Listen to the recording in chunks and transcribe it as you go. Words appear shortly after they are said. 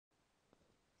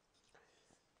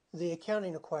The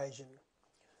accounting equation.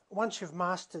 Once you've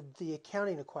mastered the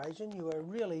accounting equation, you are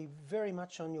really very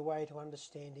much on your way to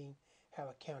understanding how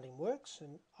accounting works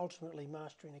and ultimately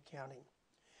mastering accounting.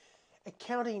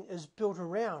 Accounting is built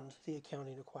around the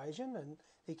accounting equation, and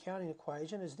the accounting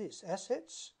equation is this: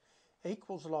 assets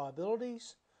equals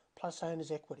liabilities plus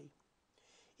owner's equity.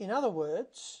 In other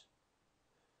words,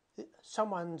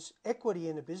 someone's equity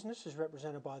in a business is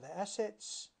represented by their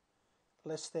assets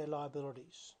less their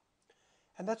liabilities.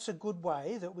 And that's a good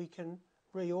way that we can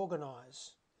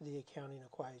reorganise the accounting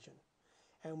equation.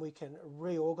 And we can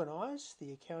reorganise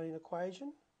the accounting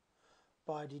equation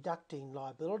by deducting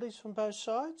liabilities from both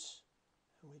sides.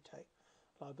 And we take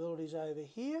liabilities over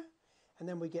here, and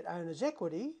then we get owner's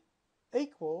equity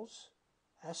equals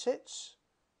assets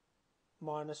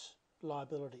minus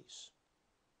liabilities.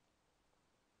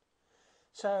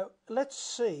 So let's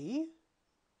see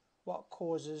what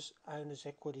causes owner's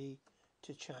equity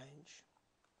to change.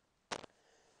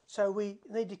 So we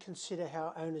need to consider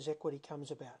how owner's equity comes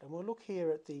about. And we'll look here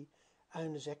at the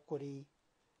owner's equity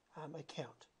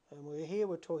account. And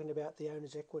we're talking about the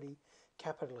owner's equity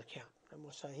capital account. And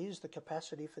we'll say here's the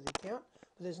capacity for the account, but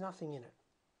there's nothing in it.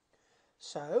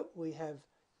 So we have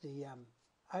the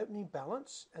opening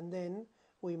balance, and then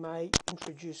we may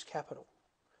introduce capital.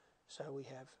 So we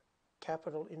have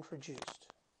capital introduced,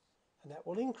 and that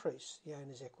will increase the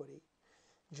owner's equity.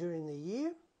 During the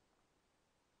year,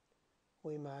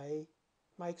 we may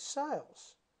make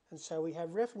sales, and so we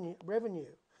have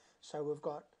revenue. So we've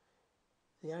got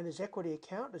the owner's equity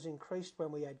account is increased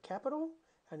when we add capital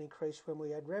and increased when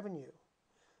we add revenue.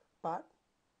 But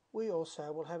we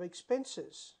also will have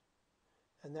expenses,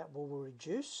 and that will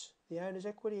reduce the owner's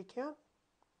equity account,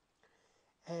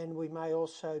 and we may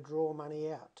also draw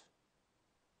money out.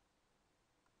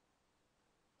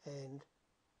 And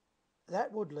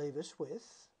that would leave us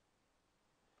with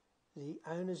the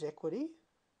owner's equity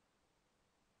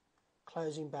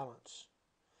closing balance.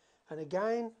 And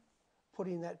again,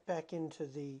 putting that back into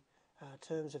the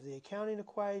terms of the accounting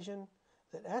equation,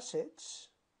 that assets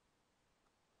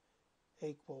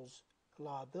equals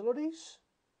liabilities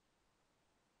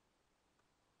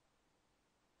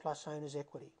plus owner's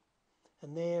equity.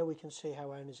 And there we can see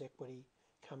how owner's equity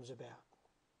comes about.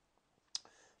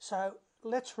 So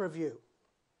let's review.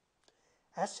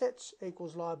 Assets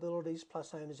equals liabilities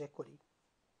plus owner's equity.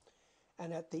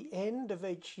 And at the end of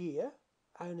each year,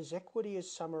 owner's equity is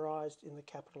summarised in the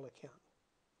capital account.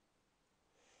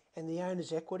 And the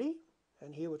owner's equity,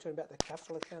 and here we're talking about the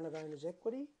capital account of owner's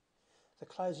equity, the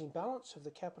closing balance of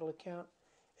the capital account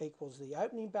equals the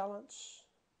opening balance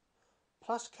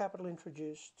plus capital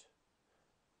introduced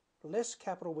less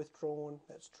capital withdrawn,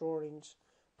 that's drawings,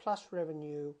 plus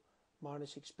revenue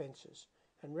minus expenses.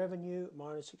 And revenue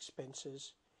minus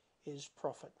expenses is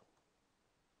profit.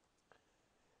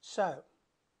 So,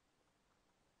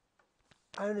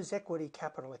 owner's equity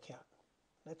capital account.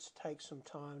 Let's take some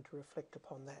time to reflect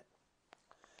upon that.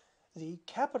 The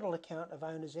capital account of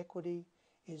owner's equity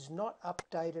is not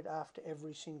updated after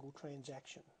every single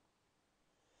transaction.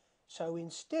 So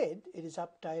instead, it is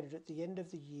updated at the end of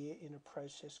the year in a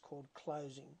process called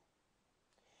closing.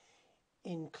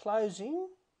 In closing,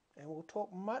 and we'll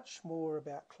talk much more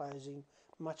about closing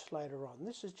much later on.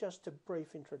 This is just a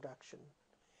brief introduction.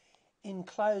 In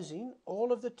closing,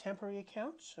 all of the temporary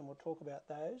accounts, and we'll talk about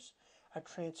those, are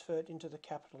transferred into the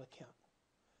capital account,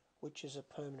 which is a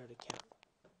permanent account.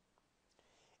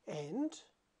 And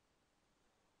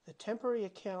the temporary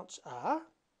accounts are,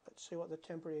 let's see what the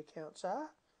temporary accounts are.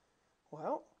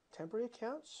 Well, temporary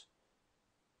accounts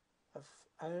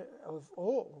of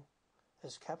all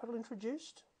as capital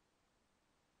introduced,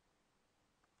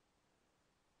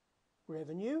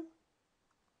 revenue,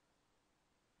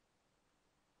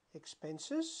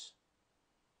 expenses,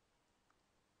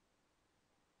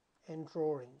 and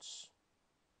drawings.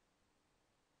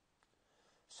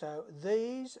 So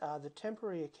these are the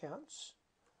temporary accounts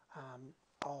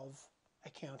of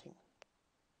accounting.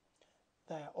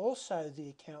 They are also the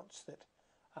accounts that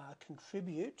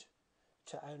contribute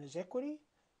to owner's equity,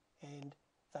 and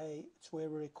it's where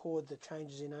we record the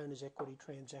changes in owner's equity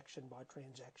transaction by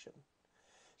transaction.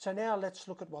 So now let's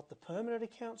look at what the permanent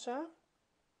accounts are.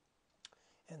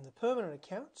 And the permanent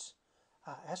accounts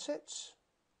are assets,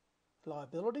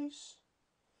 liabilities,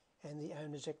 and the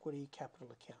owner's equity capital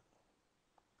account.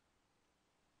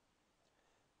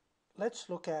 Let's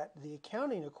look at the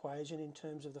accounting equation in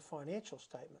terms of the financial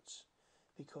statements,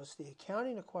 because the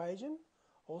accounting equation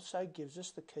also gives us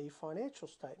the key financial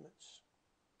statements.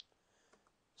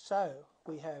 So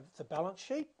we have the balance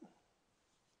sheet,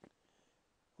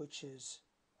 which is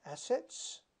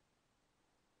assets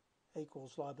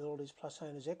equals liabilities plus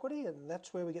owner's equity, and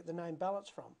that's where we get the name balance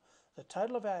from. The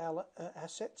total of our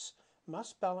assets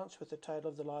must balance with the total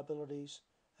of the liabilities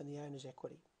and the owner's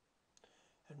equity.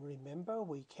 And remember,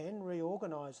 we can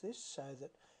reorganise this so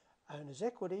that owner's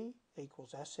equity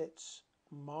equals assets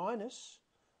minus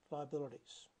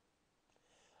liabilities.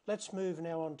 Let's move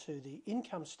now on to the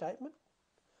income statement,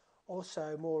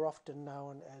 also more often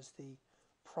known as the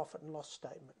profit and loss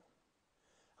statement.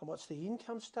 And what's the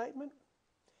income statement?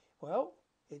 Well,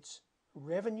 it's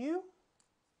revenue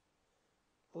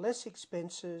less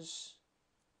expenses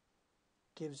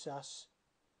gives us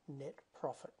net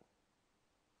profit.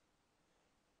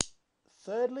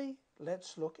 Thirdly,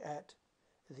 let's look at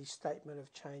the statement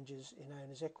of changes in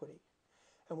owner's equity.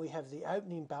 And we have the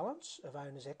opening balance of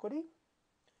owner's equity,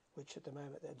 which at the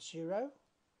moment that's 0,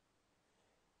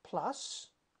 plus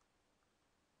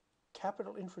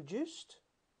capital introduced,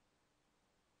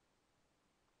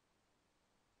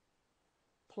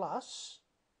 plus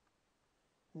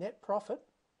net profit,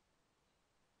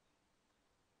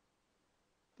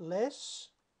 less,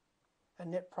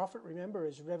 and net profit, remember,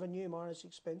 is revenue minus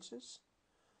expenses,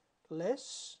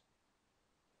 less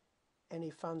any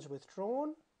funds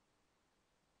withdrawn,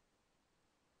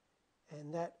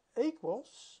 and that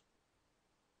equals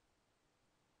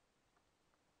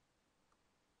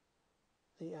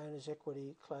the owner's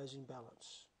equity closing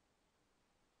balance.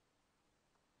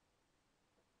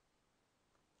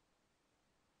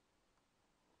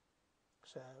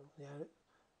 So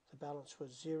the balance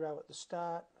was 0 at the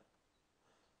start.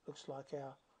 Looks like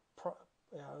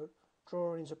our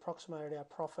drawings approximated our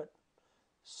profit,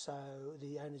 so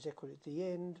the owner's equity at the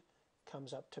end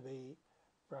comes up to be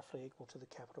roughly equal to the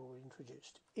capital we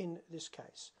introduced in this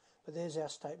case. But there's our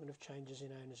statement of changes in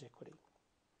owner's equity.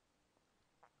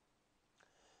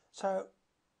 So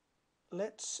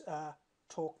let's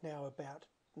talk now about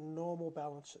normal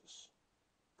balances.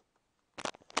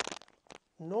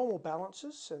 Normal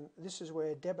balances, and this is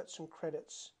where debits and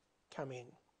credits come in.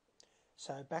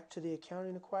 So back to the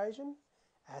accounting equation,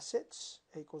 assets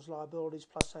equals liabilities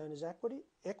plus owner's equity.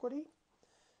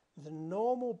 The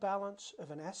normal balance of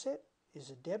an asset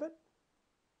is a debit,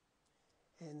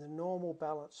 and the normal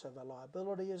balance of a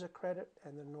liability is a credit,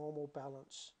 and the normal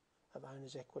balance of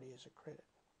owner's equity is a credit.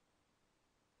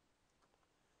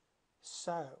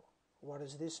 So what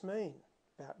does this mean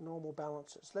about normal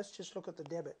balances? Let's just look at the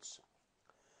debits.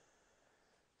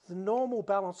 The normal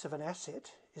balance of an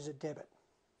asset is a debit.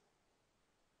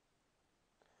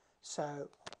 So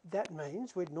that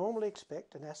means we'd normally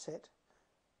expect an asset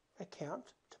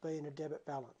account to be in a debit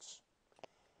balance.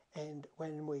 And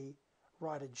when we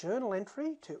write a journal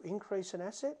entry to increase an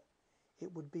asset,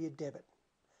 it would be a debit.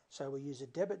 So we use a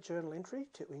debit journal entry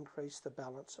to increase the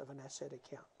balance of an asset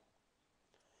account.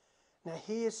 Now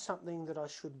here's something that I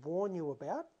should warn you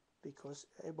about, because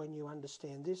when you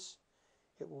understand this,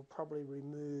 it will probably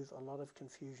remove a lot of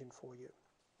confusion for you.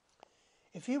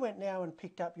 If you went now and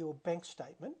picked up your bank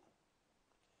statement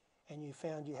and you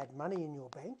found you had money in your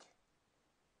bank,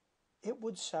 it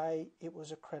would say it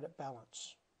was a credit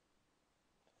balance.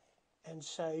 And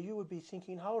so you would be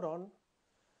thinking, hold on,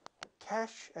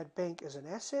 cash at bank is an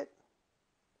asset.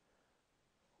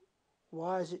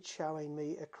 Why is it showing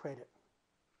me a credit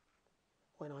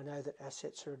when I know that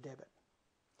assets are a debit?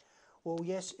 Well,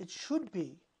 yes, it should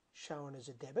be shown as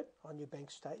a debit on your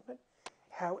bank statement.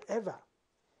 However,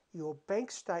 your bank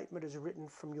statement is written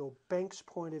from your bank's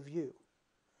point of view.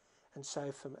 And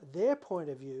so from their point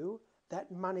of view, that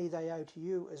money they owe to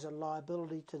you is a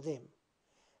liability to them.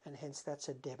 And hence that's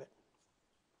a debit.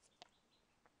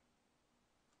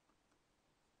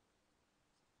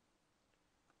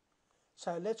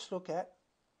 So let's look at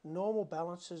normal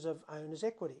balances of owner's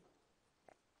equity.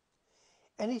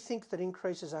 Anything that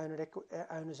increases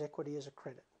owner's equity is a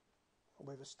credit.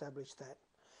 We've established that.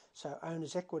 So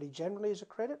owner's equity generally is a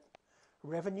credit.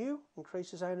 Revenue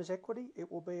increases owner's equity,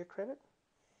 it will be a credit.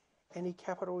 Any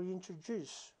capital you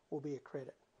introduce will be a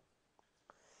credit.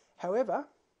 However,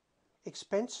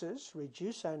 expenses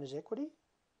reduce owner's equity.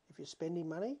 If you're spending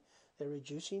money, they're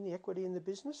reducing the equity in the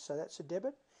business, so that's a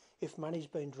debit. If money's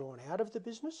been drawn out of the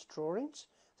business, drawings,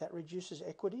 that reduces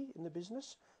equity in the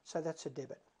business, so that's a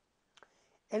debit.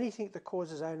 Anything that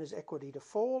causes owner's equity to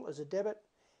fall is a debit.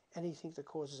 Anything that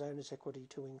causes owner's equity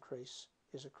to increase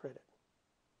is a credit.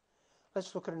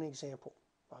 Let's look at an example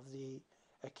of the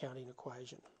accounting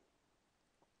equation.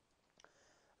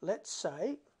 Let's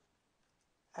say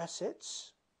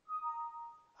assets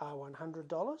are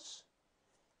 $100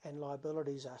 and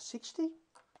liabilities are $60.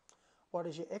 What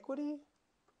is your equity?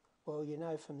 Well, you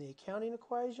know from the accounting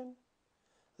equation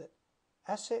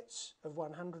assets of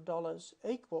 $100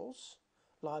 equals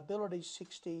liabilities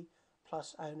 60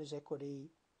 plus owner's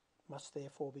equity must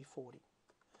therefore be 40.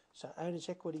 So owner's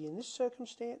equity in this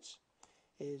circumstance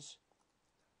is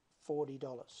 $40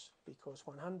 because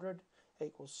 100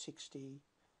 equals 60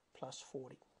 plus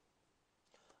 40.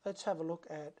 Let's have a look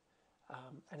at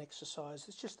an exercise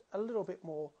that's just a little bit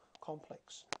more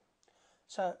complex.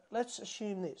 So let's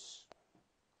assume this.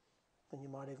 And you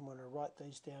might even want to write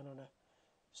these down on a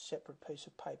separate piece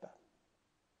of paper.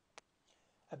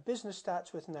 A business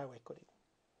starts with no equity,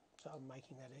 so I'm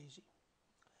making that easy.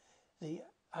 The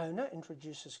owner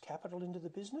introduces capital into the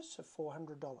business of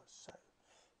 $400, so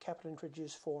capital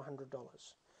introduced $400.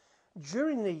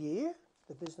 During the year,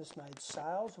 the business made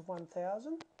sales of $1,000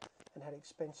 and had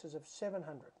expenses of $700.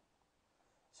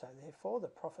 So therefore, the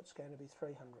profit's going to be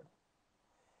 $300.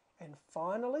 And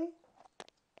finally,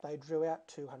 they drew out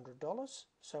 $200.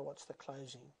 So what's the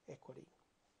closing equity?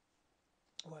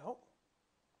 Well,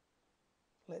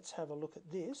 let's have a look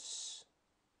at this.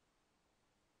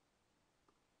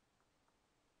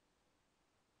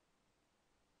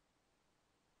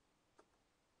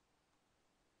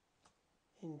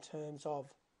 In terms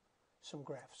of some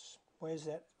graphs. Where's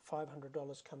that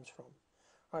 $500 comes from?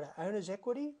 Right, our owner's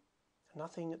equity,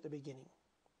 nothing at the beginning.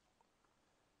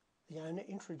 The owner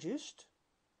introduced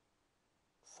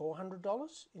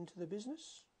 $400 into the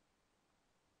business.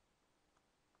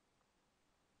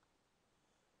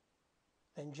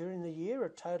 Then during the year, a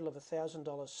total of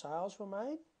 $1,000 sales were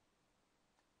made.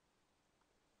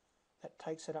 That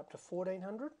takes it up to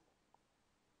 $1,400.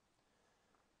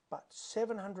 But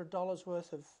 $700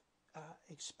 worth of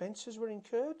expenses were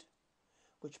incurred,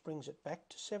 which brings it back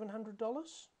to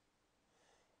 $700.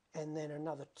 And then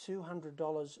another $200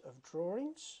 of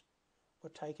drawings were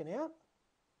taken out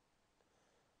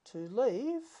to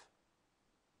leave,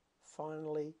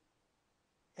 finally,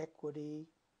 equity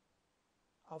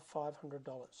of $500.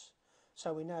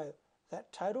 So we know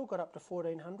that total got up to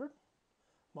 $1,400,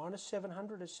 minus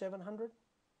 $700 is $700,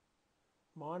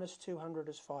 minus $200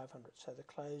 is $500. So the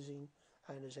closing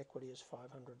owner's equity is $500.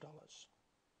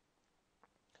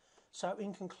 So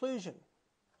in conclusion,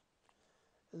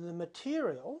 the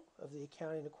material of the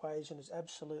accounting equation is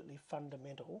absolutely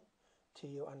fundamental to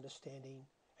your understanding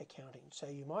accounting. So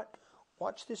you might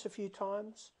watch this a few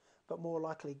times, but more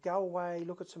likely go away,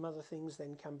 look at some other things,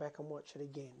 then come back and watch it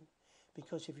again.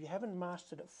 Because if you haven't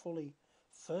mastered it fully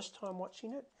first time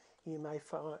watching it, you may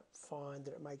find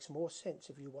that it makes more sense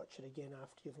if you watch it again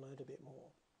after you've learned a bit more.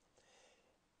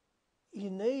 You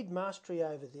need mastery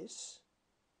over this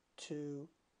to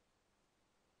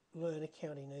learn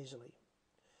accounting easily.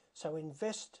 So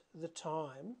invest the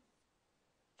time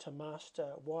to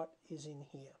master what is in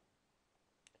here.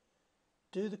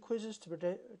 Do the quizzes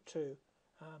to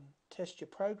test your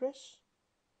progress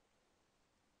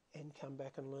and come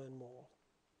back and learn more.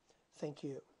 Thank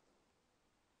you.